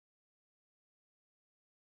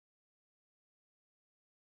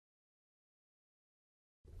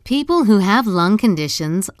People who have lung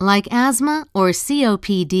conditions like asthma or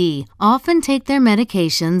COPD often take their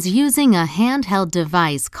medications using a handheld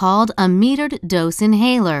device called a metered dose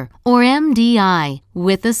inhaler, or MDI,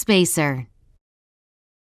 with a spacer.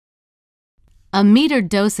 A metered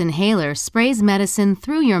dose inhaler sprays medicine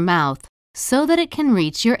through your mouth so that it can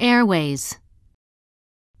reach your airways.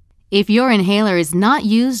 If your inhaler is not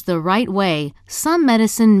used the right way, some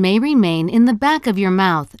medicine may remain in the back of your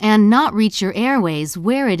mouth and not reach your airways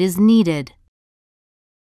where it is needed.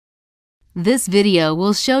 This video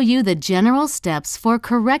will show you the general steps for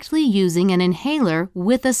correctly using an inhaler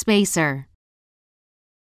with a spacer.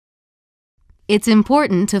 It's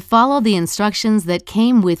important to follow the instructions that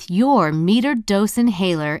came with your metered dose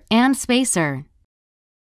inhaler and spacer.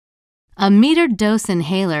 A metered dose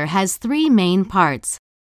inhaler has three main parts: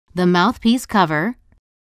 the mouthpiece cover,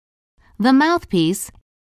 the mouthpiece,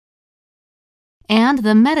 and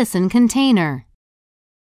the medicine container.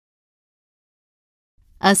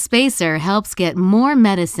 A spacer helps get more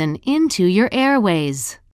medicine into your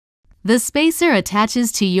airways. The spacer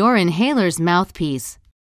attaches to your inhaler's mouthpiece.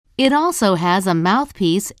 It also has a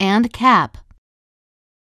mouthpiece and cap.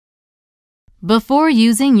 Before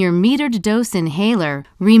using your metered dose inhaler,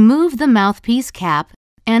 remove the mouthpiece cap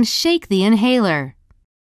and shake the inhaler.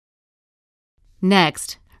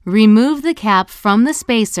 Next, remove the cap from the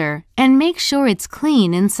spacer and make sure it's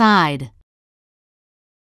clean inside.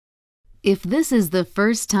 If this is the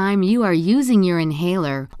first time you are using your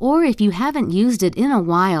inhaler, or if you haven't used it in a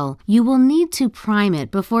while, you will need to prime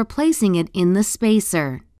it before placing it in the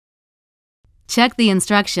spacer. Check the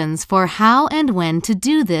instructions for how and when to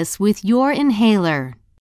do this with your inhaler.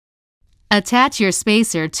 Attach your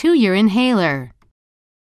spacer to your inhaler.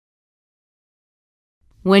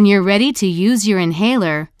 When you're ready to use your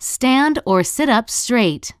inhaler, stand or sit up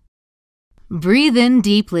straight. Breathe in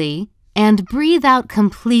deeply and breathe out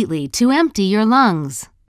completely to empty your lungs.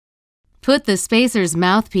 Put the spacer's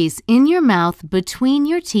mouthpiece in your mouth between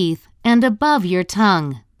your teeth and above your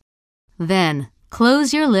tongue. Then,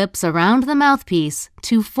 close your lips around the mouthpiece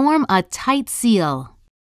to form a tight seal.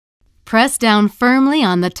 Press down firmly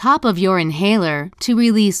on the top of your inhaler to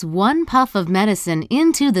release one puff of medicine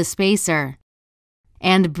into the spacer.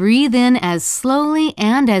 And breathe in as slowly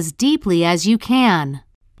and as deeply as you can.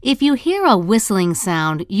 If you hear a whistling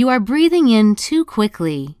sound, you are breathing in too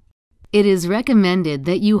quickly. It is recommended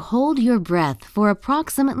that you hold your breath for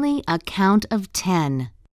approximately a count of 10.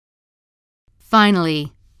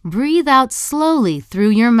 Finally, breathe out slowly through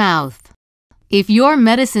your mouth. If your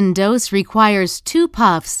medicine dose requires 2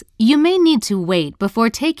 puffs, you may need to wait before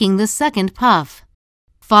taking the second puff.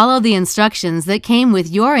 Follow the instructions that came with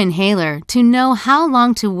your inhaler to know how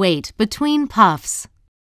long to wait between puffs.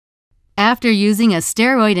 After using a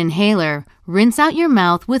steroid inhaler, rinse out your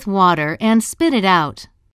mouth with water and spit it out.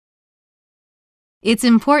 It's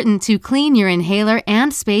important to clean your inhaler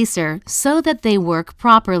and spacer so that they work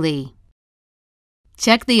properly.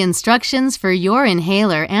 Check the instructions for your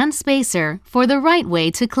inhaler and spacer for the right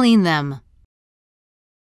way to clean them.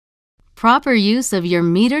 Proper use of your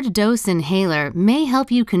metered dose inhaler may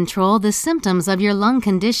help you control the symptoms of your lung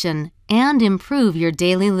condition and improve your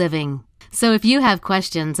daily living. So if you have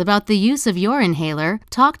questions about the use of your inhaler,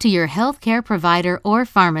 talk to your healthcare provider or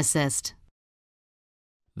pharmacist.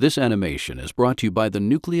 This animation is brought to you by the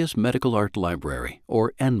Nucleus Medical Art Library,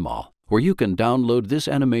 or NMAL, where you can download this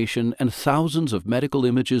animation and thousands of medical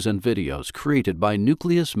images and videos created by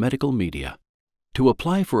Nucleus Medical Media. To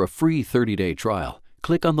apply for a free 30-day trial,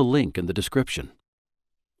 click on the link in the description.